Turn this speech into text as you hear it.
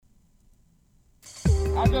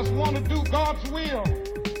I just want to do God's will.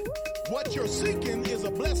 What you're seeking is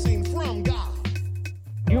a blessing from God.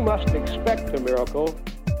 You must expect a miracle.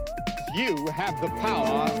 You have the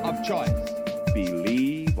power of choice.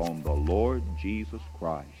 Believe on the Lord Jesus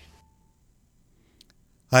Christ.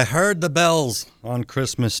 I heard the bells on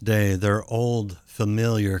Christmas Day, their old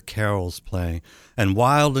familiar carols play, and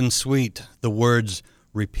wild and sweet the words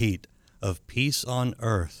repeat of peace on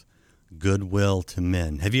earth, goodwill to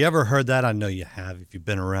men. Have you ever heard that? I know you have if you've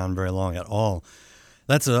been around very long at all.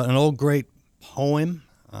 That's an old great poem,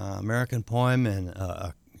 American poem, and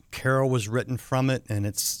a carol was written from it, and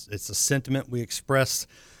it's a sentiment we express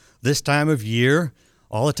this time of year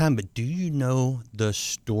all the time. But do you know the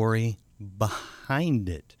story behind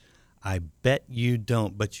it? I bet you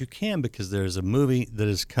don't, but you can, because there's a movie that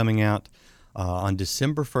is coming out on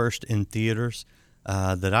December 1st in theaters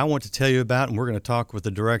that I want to tell you about, and we're going to talk with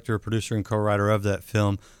the director, producer, and co-writer of that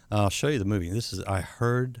film. I'll show you the movie. This is I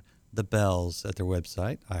Heard the Bells at their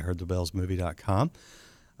website, iheardthebellsmovie.com.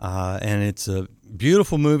 And it's a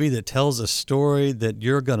beautiful movie that tells a story that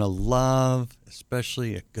you're going to love,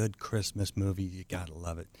 especially a good Christmas movie. You got to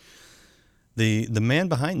love it. The man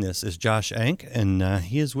behind this is Josh Enck, and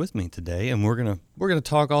he is with me today, and we're gonna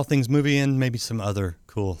talk all things movie and maybe some other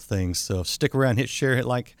cool things. So stick around, hit share, hit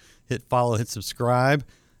like, hit follow, hit subscribe.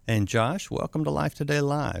 And Josh, welcome to Life Today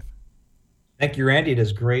Live. Thank you, Randy. It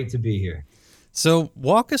is great to be here. So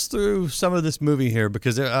walk us through some of this movie here,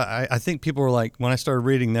 because I think people were like, when I started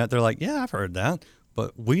reading that, they're like, yeah, I've heard that,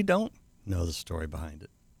 but we don't know the story behind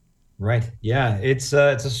it. Right. Yeah. It's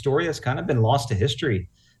a story that's kind of been lost to history.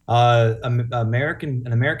 An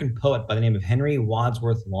American poet by the name of Henry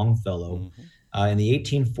Wadsworth Longfellow, in the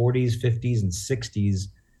 1840s, 50s, and 60s,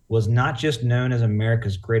 was not just known as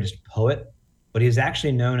America's greatest poet, but he was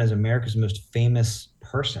actually known as America's most famous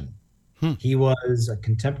person. He was a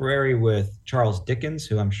contemporary with Charles Dickens,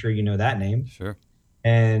 who I'm sure you know that name. Sure.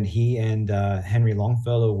 And he and Henry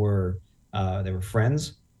Longfellow were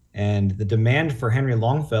friends. And the demand for Henry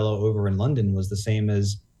Longfellow over in London was the same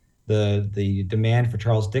as the demand for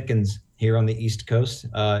Charles Dickens here on the East Coast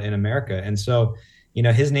in America. And so,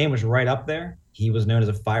 his name was right up there. He was known as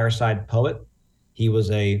a fireside poet. He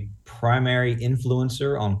was a primary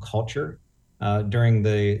influencer on culture during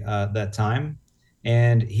that time.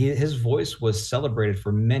 And his voice was celebrated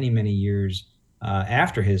for many, many years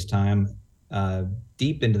after his time,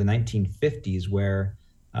 deep into the 1950s, where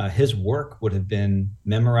his work would have been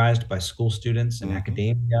memorized by school students and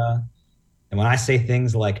academia. And when I say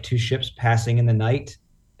things like two ships passing in the night,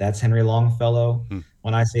 that's Henry Longfellow.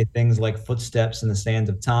 When I say things like footsteps in the sands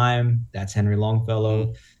of time, that's Henry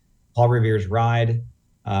Longfellow. Paul Revere's Ride.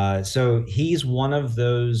 So he's one of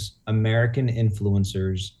those American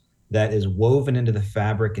influencers that is woven into the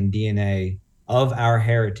fabric and DNA of our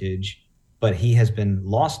heritage, but he has been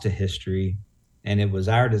lost to history. And it was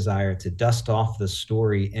our desire to dust off the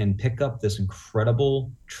story and pick up this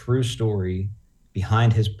incredible true story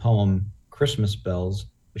behind his poem, Christmas Bells,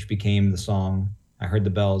 which became the song, I Heard the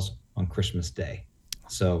Bells on Christmas Day.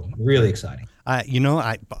 So really exciting.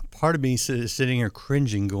 Part of me is sitting here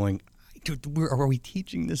cringing going, are we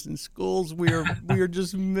teaching this in schools? We are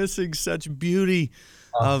just missing such beauty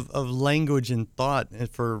of language and thought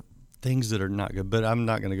for things that are not good. But I'm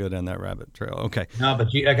not going to go down that rabbit trail. Okay. No, but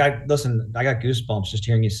I got goosebumps just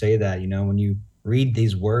hearing you say that. When you read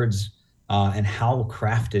these words and how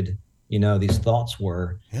crafted these thoughts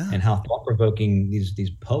were, and how thought-provoking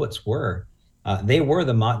these poets were. They were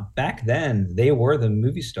back then. They were the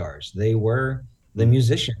movie stars. They were the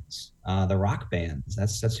musicians, the rock bands.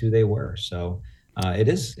 That's who they were. So it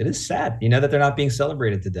is sad, that they're not being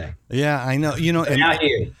celebrated today. Yeah, I know. And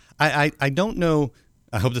I don't know.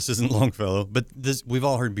 I hope this isn't Longfellow, but we've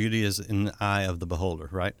all heard beauty is in the eye of the beholder,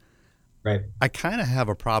 right? Right. I kind of have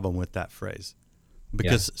a problem with that phrase,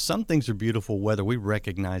 because some things are beautiful whether we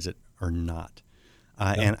recognize it or not.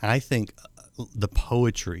 And I think the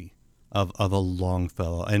poetry of a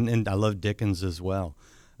Longfellow, and I love Dickens as well,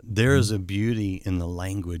 there is a beauty in the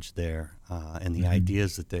language there and the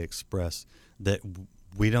ideas that they express that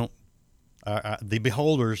we don't, the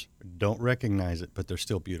beholders don't recognize it, but they're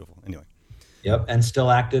still beautiful. Anyway. Yep, and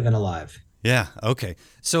still active and alive. Yeah, okay.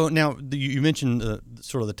 So now you mentioned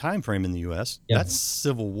sort of the time frame in the U.S. Yep. That's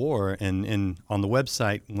Civil War, and on the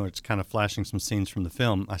website where it's kind of flashing some scenes from the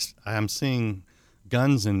film, I'm seeing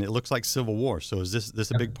guns, and it looks like Civil War. So is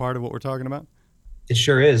this a big part of what we're talking about? It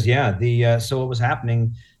sure is, yeah. So what was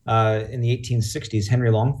happening in the 1860s,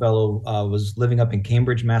 Henry Longfellow was living up in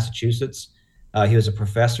Cambridge, Massachusetts, He was a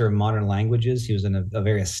professor of modern languages. He was a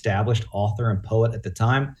very established author and poet at the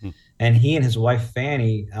time. And he and his wife,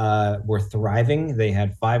 Fanny, were thriving. They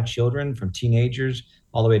had 5 children, from teenagers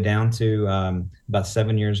all the way down to about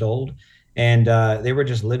 7 years old. And they were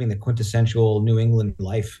just living the quintessential New England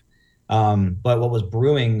life. But what was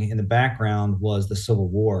brewing in the background was the Civil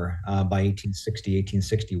War by 1860,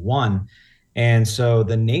 1861. And so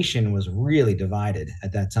the nation was really divided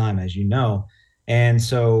at that time, as you know. And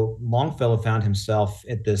so Longfellow found himself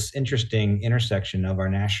at this interesting intersection of our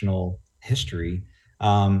national history.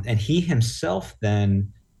 And he himself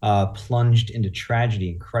then plunged into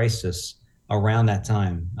tragedy and crisis around that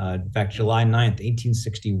time. In fact, July 9th,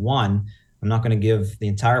 1861, I'm not going to give the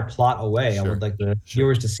entire plot away. Sure. I would like the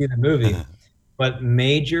viewers to see the movie. But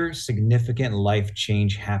major significant life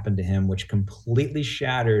change happened to him, which completely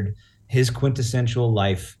shattered his quintessential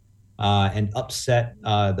life and upset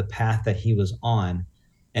the path that he was on.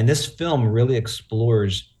 And this film really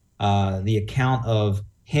explores the account of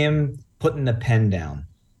him putting the pen down.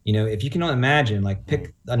 You know, if you can imagine, like,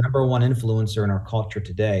 pick a number one influencer in our culture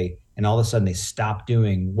today, and all of a sudden they stop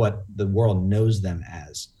doing what the world knows them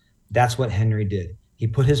as. That's what Henry did. He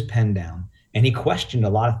put his pen down and he questioned a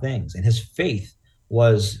lot of things, and his faith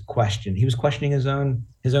was questioned. He was questioning his own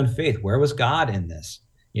faith. Where was God in this?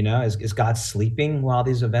 You know, is God sleeping while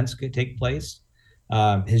these events could take place?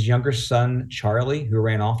 His younger son, Charlie, who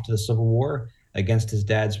ran off to the Civil War against his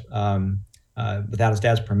dad's, without his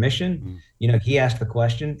dad's permission, you know, he asked the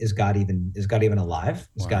question: Is God even alive?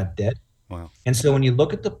 Is God dead? Wow. And so, when you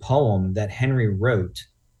look at the poem that Henry wrote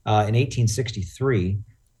in 1863,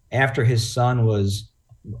 after his son was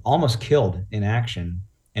almost killed in action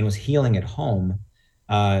and was healing at home,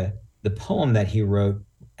 the poem that he wrote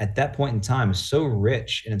at that point in time is so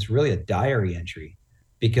rich, and it's really a diary entry,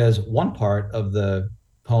 because one part of the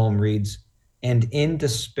poem reads, "And in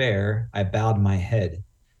despair I bowed my head.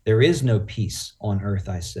 There is no peace on earth,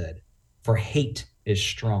 I said, for hate is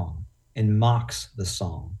strong and mocks the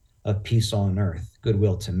song of peace on earth,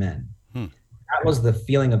 goodwill to men." That was the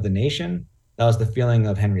feeling of the nation. That was the feeling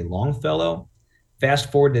of Henry Longfellow.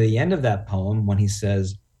 Fast forward to the end of that poem when he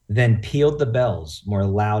says, "Then pealed the bells more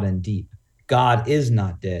loud and deep. God is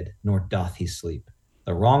not dead, nor doth he sleep.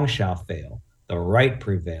 The wrong shall fail, the right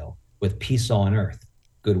prevail, with peace on earth,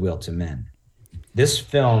 goodwill to men." This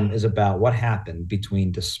film is about what happened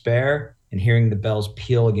between despair and hearing the bells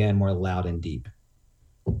peal again more loud and deep.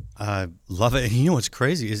 I love it. And you know what's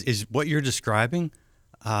crazy is what you're describing,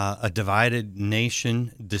 a divided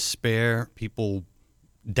nation, despair, people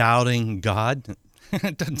doubting God.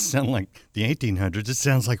 It doesn't sound like the 1800s. It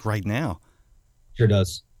sounds like right now. Sure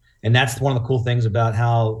does. And that's one of the cool things about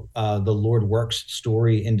how the Lord works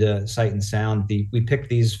story into sight and sound. We pick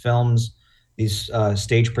these films, these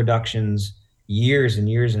stage productions, years and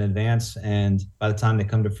years in advance. And by the time they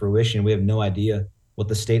come to fruition, we have no idea what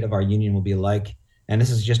the state of our union will be like. And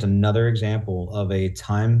this is just another example of a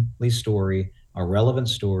timely story, a relevant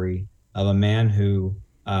story of a man who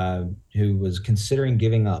was considering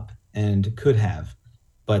giving up and could have,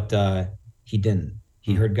 but he didn't.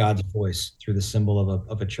 He heard God's voice through the symbol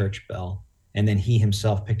of a church bell. And then he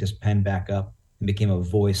himself picked his pen back up and became a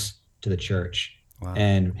voice to the church. Wow.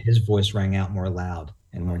 And his voice rang out more loud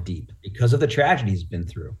and more deep because of the tragedy he's been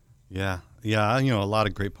through. Yeah. Yeah. You know, a lot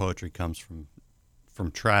of great poetry comes from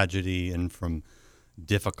tragedy and from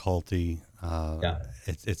difficulty.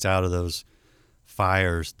 It's out of those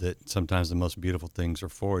fires that sometimes the most beautiful things are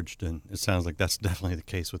forged. And it sounds like that's definitely the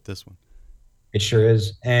case with this one. It sure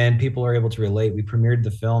is. And people are able to relate. We premiered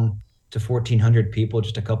the film to 1,400 people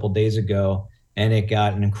just a couple days ago, and it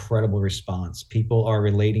got an incredible response. People are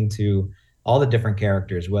relating to all the different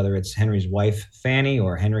characters, whether it's Henry's wife, Fanny,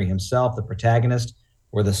 or Henry himself, the protagonist,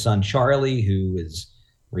 or the son, Charlie, who is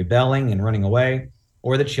rebelling and running away,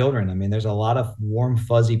 or the children. I mean, there's a lot of warm,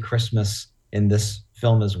 fuzzy Christmas in this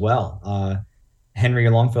film as well. Henry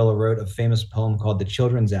Longfellow wrote a famous poem called The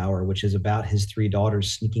Children's Hour, which is about his 3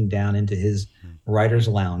 daughters sneaking down into his writer's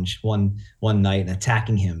lounge one night and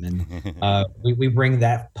attacking him. And we bring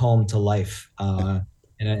that poem to life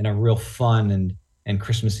in a real fun and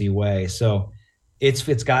Christmassy way. So it's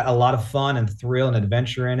got a lot of fun and thrill and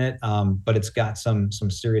adventure in it, but it's got some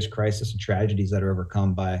serious crisis and tragedies that are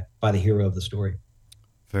overcome by the hero of the story.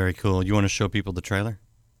 Very cool. You want to show people the trailer?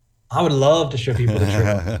 I would love to show people the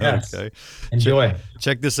trailer. Yes. Okay. Enjoy.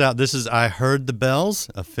 Check this out. This is I Heard the Bells,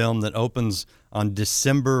 a film that opens on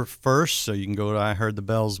December 1st. So you can go to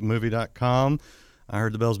iheardthebellsmovie.com,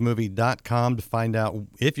 iheardthebellsmovie.com to find out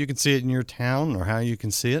if you can see it in your town or how you can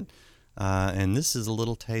see it. And this is a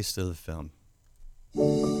little taste of the film.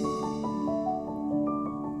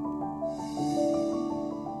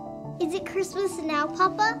 Is it Christmas? Christmas now,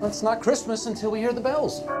 Papa? Well, it's not Christmas until we hear the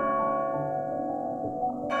bells. The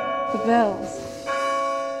bells.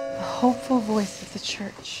 The hopeful voice of the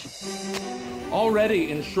church.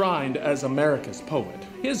 Already enshrined as America's poet,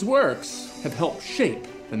 his works have helped shape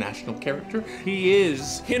the national character. He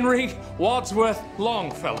is Henry Wadsworth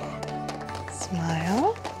Longfellow.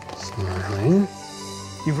 Smile. Smiling.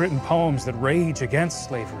 You've written poems that rage against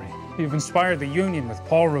slavery. You've inspired the Union with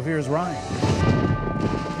Paul Revere's rhyme.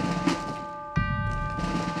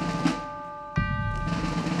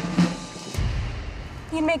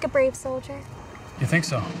 You'd make a brave soldier. You think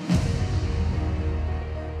so?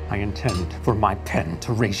 I intend for my pen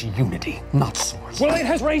to raise unity, not swords. Well, it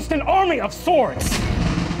has raised an army of swords.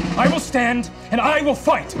 I will stand and I will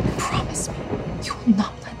fight. Promise me you will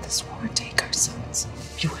not let this war take our sons.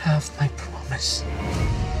 You have my promise.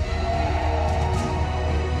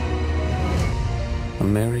 A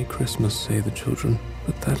Merry Christmas, say the children,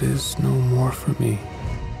 but that is no more for me.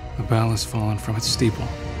 The bell has fallen from its steeple.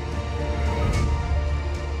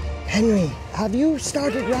 Henry, have you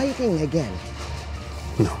started writing again?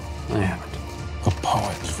 No, I haven't. A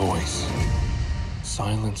poet's voice,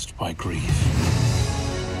 silenced by grief.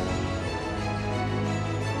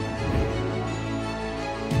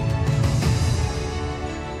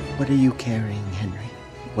 What are you carrying, Henry?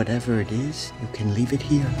 Whatever it is, you can leave it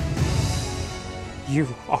here. You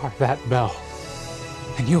are that bell,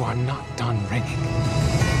 and you are not done ringing.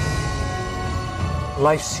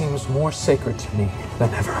 Life seems more sacred to me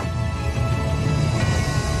than ever.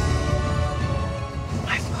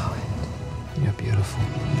 My poet. You're beautiful.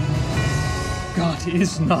 God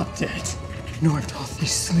is not dead, nor doth he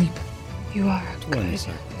sleep. You are a good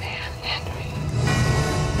man, Henry.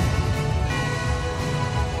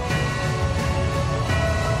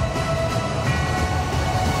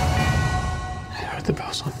 I heard the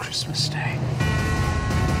bells on Christmas Day.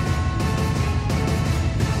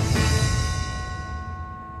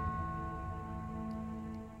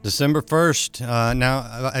 December 1st.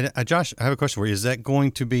 Now, Josh, I have a question for you. Is that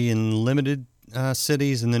going to be in limited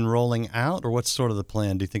cities and then rolling out, or what's sort of the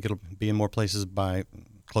plan? Do you think it'll be in more places by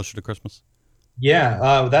closer to Christmas?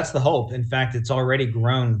 Yeah, that's the hope. In fact, it's already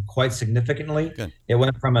grown quite significantly. Good. It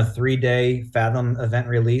went from a 3-day Fathom event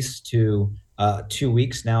release to 2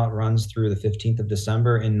 weeks. Now it runs through the 15th of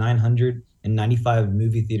December in 995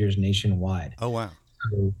 movie theaters nationwide. Oh, wow.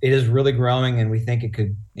 So it is really growing, and we think it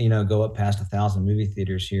could, go up past 1,000 movie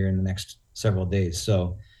theaters here in the next several days.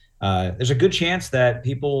 So there's a good chance that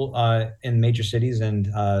people in major cities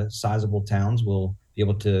and sizable towns will be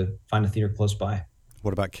able to find a theater close by.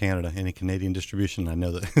 What about Canada? Any Canadian distribution? I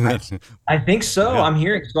know that. I think so. Yeah. I'm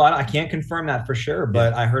hearing. So I can't confirm that for sure,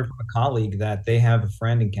 but I heard from a colleague that they have a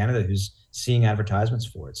friend in Canada who's seeing advertisements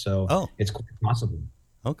for it. So it's quite possible.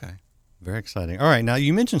 Okay. Very exciting. All right. Now,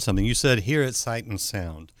 you mentioned something. You said here at Sight and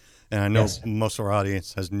Sound, and I know most of our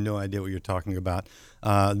audience has no idea what you're talking about.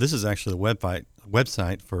 This is actually the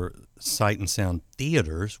website for Sight and Sound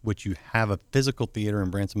Theaters, which you have a physical theater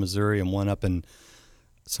in Branson, Missouri, and one up in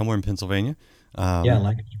somewhere in Pennsylvania.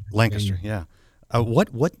 Lancaster. Yeah.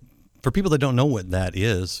 What for people that don't know what that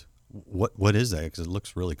is? What is that? Because it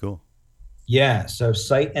looks really cool. Yeah. So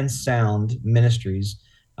Sight and Sound Ministries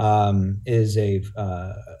is a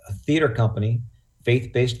theater company,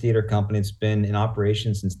 faith-based theater company. It's been in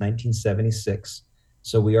operation since 1976.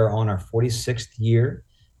 So we are on our 46th year,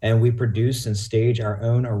 and we produce and stage our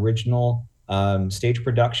own original stage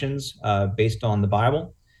productions based on the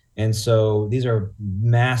Bible. And so these are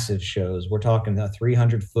massive shows. We're talking a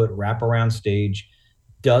 300-foot wraparound stage,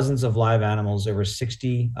 dozens of live animals, over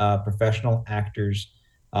 60 professional actors.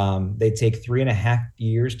 They take 3.5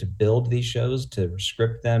 years to build these shows, to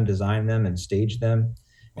script them, design them, and stage them.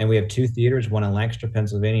 And we have 2 theaters, one in Lancaster,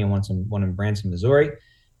 Pennsylvania, and one in Branson, Missouri.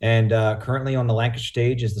 And currently on the Lancaster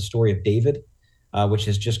stage is the story of David, which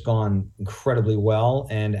has just gone incredibly well.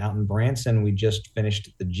 And out in Branson, we just finished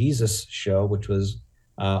the Jesus show, which was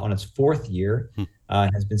on its 4th year,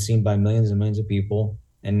 has been seen by millions and millions of people.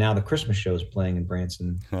 And now the Christmas show is playing in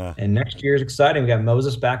Branson. And next year is exciting. We got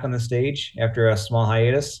Moses back on the stage after a small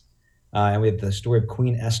hiatus. And we have the story of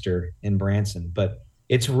Queen Esther in Branson. But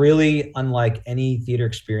it's really unlike any theater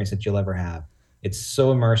experience that you'll ever have. It's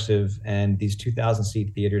so immersive. And these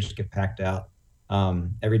 2,000-seat theaters get packed out.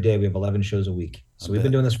 Every day we have 11 shows a week. So we've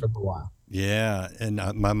been doing this for a little while. Yeah. And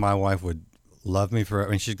my wife would love me forever.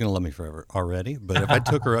 I mean, she's going to love me forever already. But if I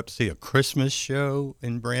took her up to see a Christmas show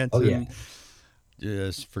in Branson,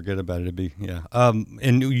 just forget about it. It'd be,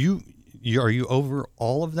 and you are you over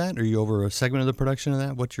all of that? Are you over a segment of the production of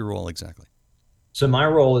that? What's your role exactly? So my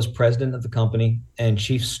role is president of the company and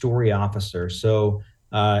chief story officer. So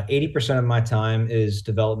 80% of my time is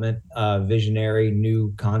development, visionary,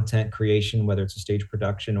 new content creation, whether it's a stage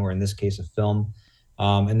production or in this case, a film.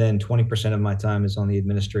 And then 20% of my time is on the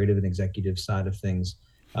administrative and executive side of things,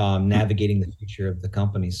 navigating the future of the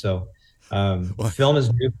company. So film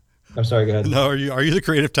is new. I'm sorry, go ahead. No, are you the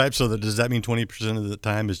creative type? So does that mean 20% of the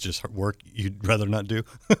time is just work you'd rather not do?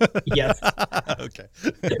 Yes. Okay.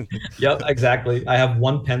 Yep, exactly. I have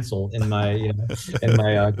one pencil in my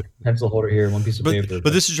pencil holder here, one piece of paper.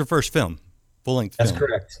 But this is your first film, full-length film. That's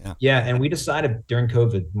correct. Yeah, and we decided during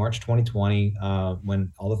COVID, March 2020,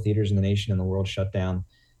 when all the theaters in the nation and the world shut down,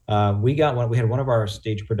 we had one of our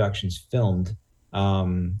stage productions filmed.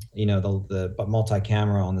 The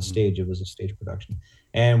multi-camera on the stage. It was a stage production.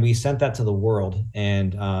 And we sent that to the world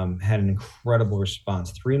and had an incredible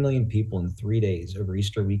response. 3 million people in 3 days over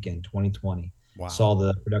Easter weekend 2020 saw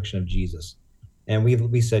the production of Jesus. And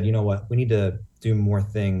we said, you know what, we need to do more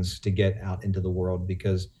things to get out into the world,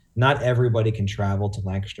 because not everybody can travel to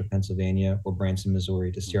Lancaster, Pennsylvania or Branson,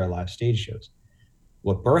 Missouri to see our live stage shows.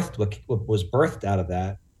 What was birthed out of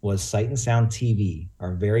that was Sight and Sound TV,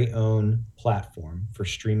 our very own platform for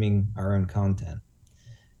streaming our own content.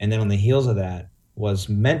 And then on the heels of that, was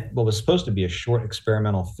supposed to be a short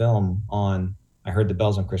experimental film on I Heard the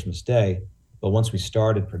Bells on Christmas Day. But once we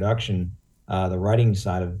started production, the writing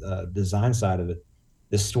side of the design side of it,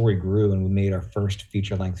 this story grew and we made our first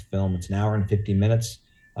feature-length film. It's an hour and 50 minutes,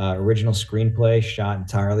 original screenplay shot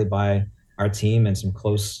entirely by our team and some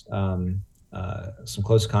close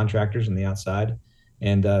contractors on the outside.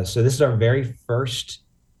 And so this is our very first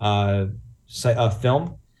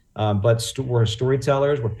film. But we're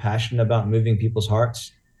storytellers. We're passionate about moving people's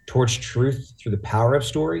hearts towards truth through the power of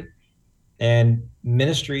story. And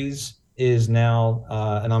ministries is now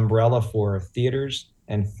an umbrella for theaters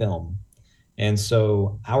and film. And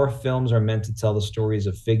so our films are meant to tell the stories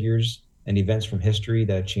of figures and events from history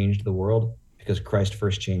that have changed the world because Christ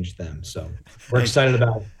first changed them. So we're excited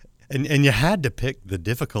about it. And you had to pick the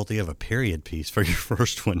difficulty of a period piece for your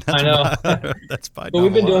first one. I know. That's by But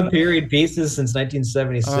we've been doing period pieces since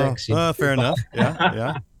 1976. Fair enough.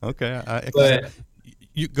 Yeah. Okay. But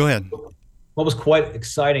you go ahead. What was quite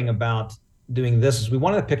exciting about doing this is we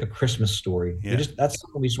wanted to pick a Christmas story. Yeah. That's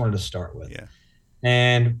something we just wanted to start with. Yeah.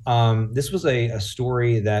 And this was a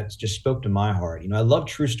story that just spoke to my heart. I love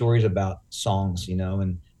true stories about songs,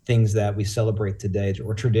 and things that we celebrate today,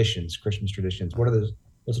 or traditions, Christmas traditions.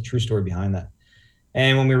 What's a true story behind that?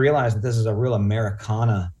 And when we realized that this is a real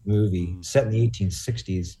Americana movie set in the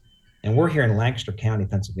 1860s, and we're here in Lancaster County,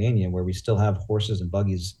 Pennsylvania, where we still have horses and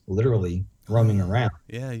buggies literally roaming around.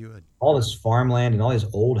 Yeah, you would. All this farmland and all these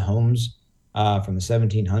old homes from the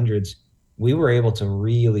 1700s, we were able to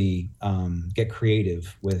really get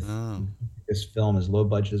creative with this film as low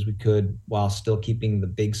budget as we could while still keeping the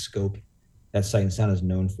big scope that Sight and Sound is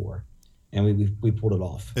known for. And we pulled it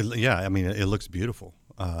off. It looks beautiful.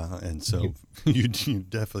 And so you're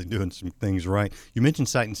definitely doing some things right. You mentioned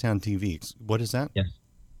Sight and Sound TV. What is that? Yes.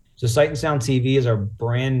 So Sight and Sound TV is our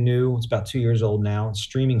brand new, it's about 2 years old now,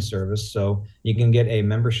 streaming service. So you can get a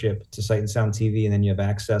membership to Sight and Sound TV, and then you have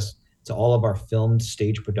access to all of our filmed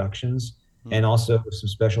stage productions and also some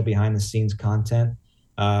special behind the scenes content.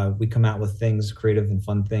 We come out with things, creative and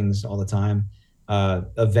fun things all the time.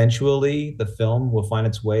 Eventually, the film will find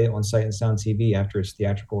its way on Sight and Sound TV after its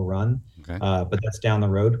theatrical run, but that's down the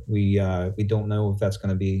road. We don't know if that's going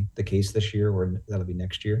to be the case this year or that'll be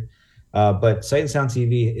next year. But Sight and Sound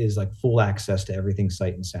TV is like full access to everything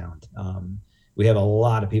Sight and Sound. We have a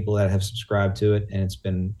lot of people that have subscribed to it, and it's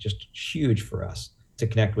been just huge for us to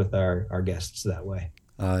connect with our guests that way.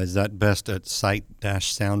 Is that best at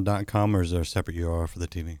sight-sound.com, or is there a separate URL for the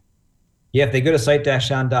TV? Yeah, if they go to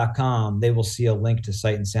sight-sound.com, they will see a link to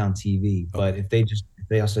Sight and Sound TV. But if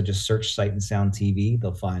they also just search Sight and Sound TV,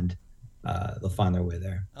 they'll find their way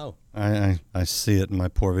there. Oh, I see it in my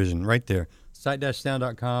poor vision right there.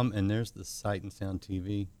 Sight-sound.com, and there's the Sight and Sound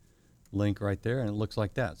TV link right there, and it looks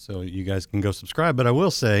like that. So you guys can go subscribe. But I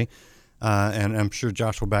will say, and I'm sure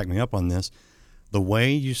Josh will back me up on this, the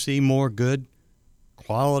way you see more good,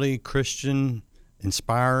 quality, Christian,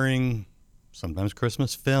 inspiring, sometimes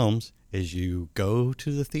Christmas films is you go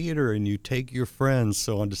to the theater and you take your friends.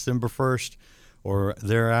 So on December 1st or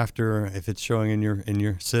thereafter, if it's showing in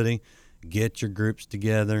your city, get your groups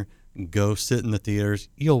together, go sit in the theaters.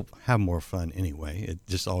 You'll have more fun anyway. It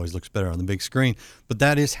just always looks better on the big screen. But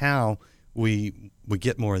that is how we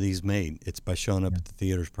get more of these made. It's by showing up at the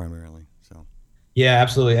theaters primarily. So yeah,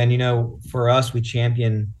 absolutely. And for us, we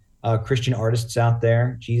champion Christian artists out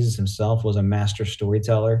there. Jesus himself was a master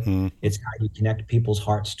storyteller. It's how you connect people's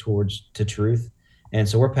hearts to truth. And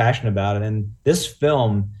so we're passionate about it. And this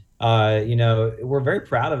film, we're very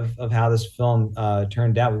proud of how this film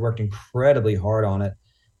turned out. We worked incredibly hard on it,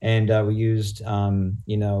 and we used,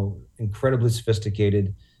 incredibly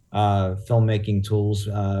sophisticated filmmaking tools.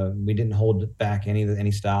 We didn't hold back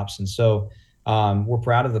any stops, and so we're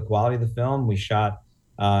proud of the quality of the film. We shot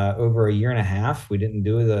over a year and a half. We didn't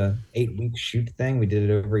do the 8-week shoot thing. We did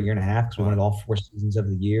it over a year and a half because we wanted all 4 seasons of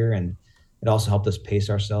the year, and it also helped us pace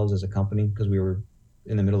ourselves as a company because we were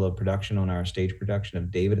in the middle of production on our stage production of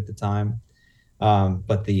David at the time.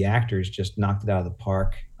 But the actors just knocked it out of the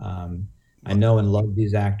park. I know and love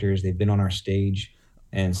these actors. They've been on our stage,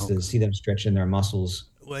 and to see them stretching their muscles.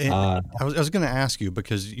 I was going to ask you,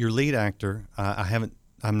 because your lead actor,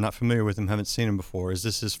 I'm not familiar with him, haven't seen him before. Is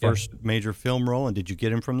this his first major film role, and did you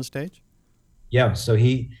get him from the stage? Yeah, so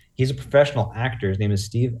he's a professional actor. His name is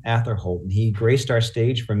Steve Atherholt, and he graced our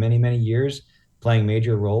stage for many, many years, playing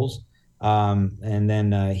major roles. And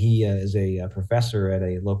then he is a professor at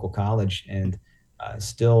a local college and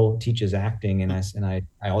still teaches acting. And I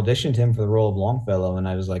auditioned him for the role of Longfellow, and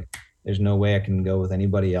I was like, there's no way I can go with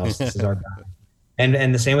anybody else. This is our guy.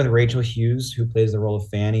 And the same with Rachel Hughes, who plays the role of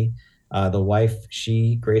Fanny. The wife,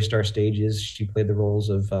 she graced our stages. She played the roles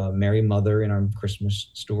of Mary Mother in our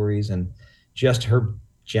Christmas stories, and just her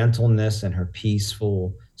gentleness and her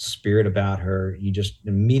peaceful spirit about her, you just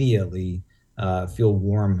immediately feel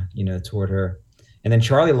warm, toward her. And then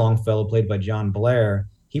Charlie Longfellow, played by John Blair,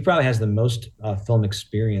 he probably has the most film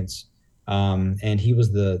experience, and he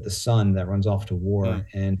was the son that runs off to war,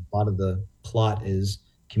 and a lot of the plot is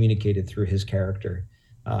communicated through his character.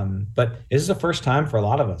 But this is the first time for a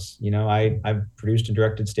lot of us. I've produced and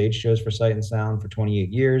directed stage shows for Sight and Sound for 28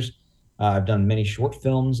 years. I've done many short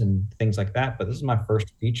films and things like that, but this is my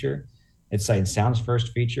first feature. It's Sight and Sound's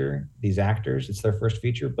first feature. These actors, it's their first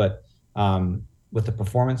feature, but with the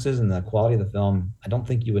performances and the quality of the film, I don't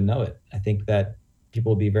think you would know it. I think that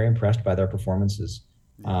people will be very impressed by their performances,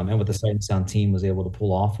 and what the Sight and Sound team was able to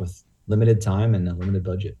pull off with limited time and a limited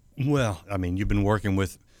budget. Well, I mean, you've been working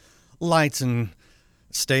with lights and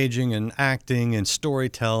staging and acting and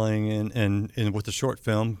storytelling and with the short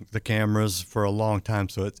film, the cameras, for a long time.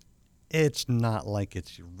 So it's not like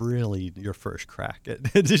it's really your first crack.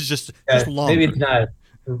 It's just longer.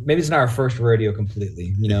 Maybe it's not our first rodeo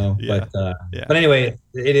completely, but anyway,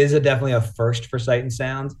 it is definitely a first for Sight and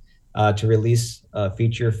Sound to release a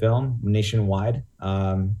feature film nationwide.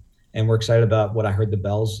 And we're excited about what I Heard the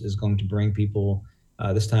Bells is going to bring people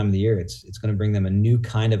this time of the year. It's going to bring them a new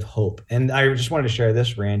kind of hope. And I just wanted to share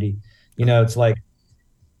this, Randy. It's like,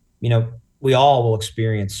 we all will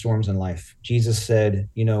experience storms in life. Jesus said,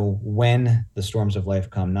 when the storms of life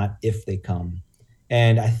come, not if they come.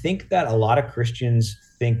 And I think that a lot of Christians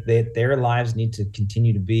think that their lives need to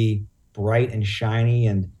continue to be bright and shiny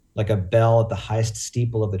and like a bell at the highest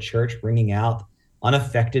steeple of the church, ringing out,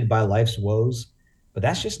 unaffected by life's woes. But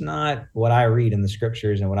that's just not what I read in the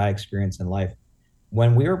scriptures and what I experience in life.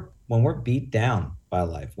 When we're beat down by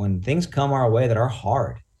life, when things come our way that are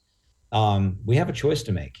hard, we have a choice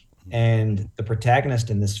to make. And the protagonist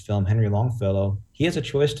in this film, Henry Longfellow, he has a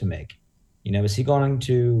choice to make. Is he going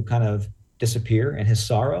to kind of disappear in his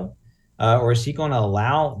sorrow? Or is he going to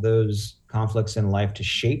allow those conflicts in life to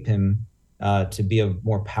shape him to be a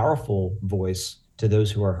more powerful voice to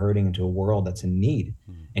those who are hurting and to a world that's in need?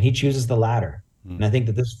 And he chooses the latter. And I think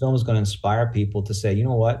that this film is going to inspire people to say, you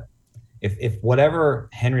know what? If whatever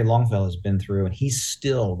Henry Longfellow has been through, and he's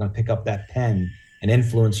still going to pick up that pen and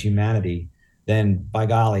influence humanity, then by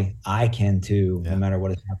golly, I can too, no matter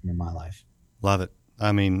what has happened in my life. Love it.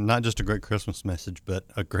 I mean, not just a great Christmas message, but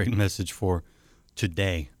a great message for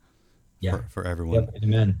today. For everyone. Yep,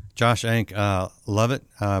 amen. Josh Enck, love it.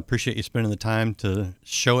 Appreciate you spending the time to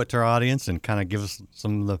show it to our audience and kind of give us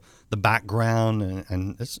some of the background.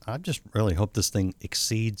 And I just really hope this thing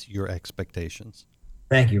exceeds your expectations.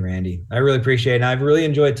 Thank you, Randy. I really appreciate it. I've really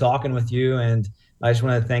enjoyed talking with you. And I just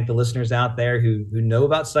want to thank the listeners out there who know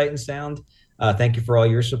about Sight and Sound. Thank you for all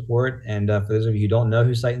your support. And for those of you who don't know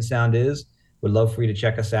who Sight and Sound is, would love for you to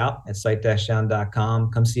check us out at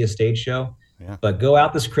sight-sound.com. Come see a stage show. Yeah. But go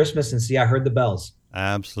out this Christmas and see I Heard the Bells.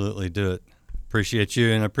 Absolutely do it. Appreciate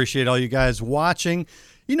you, and appreciate all you guys watching.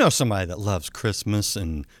 You know somebody that loves Christmas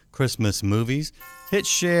and Christmas movies. Hit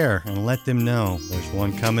share and let them know there's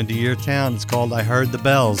one coming to your town. It's called I Heard the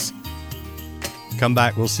Bells. Come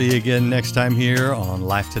back. We'll see you again next time here on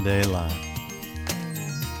Life Today Live.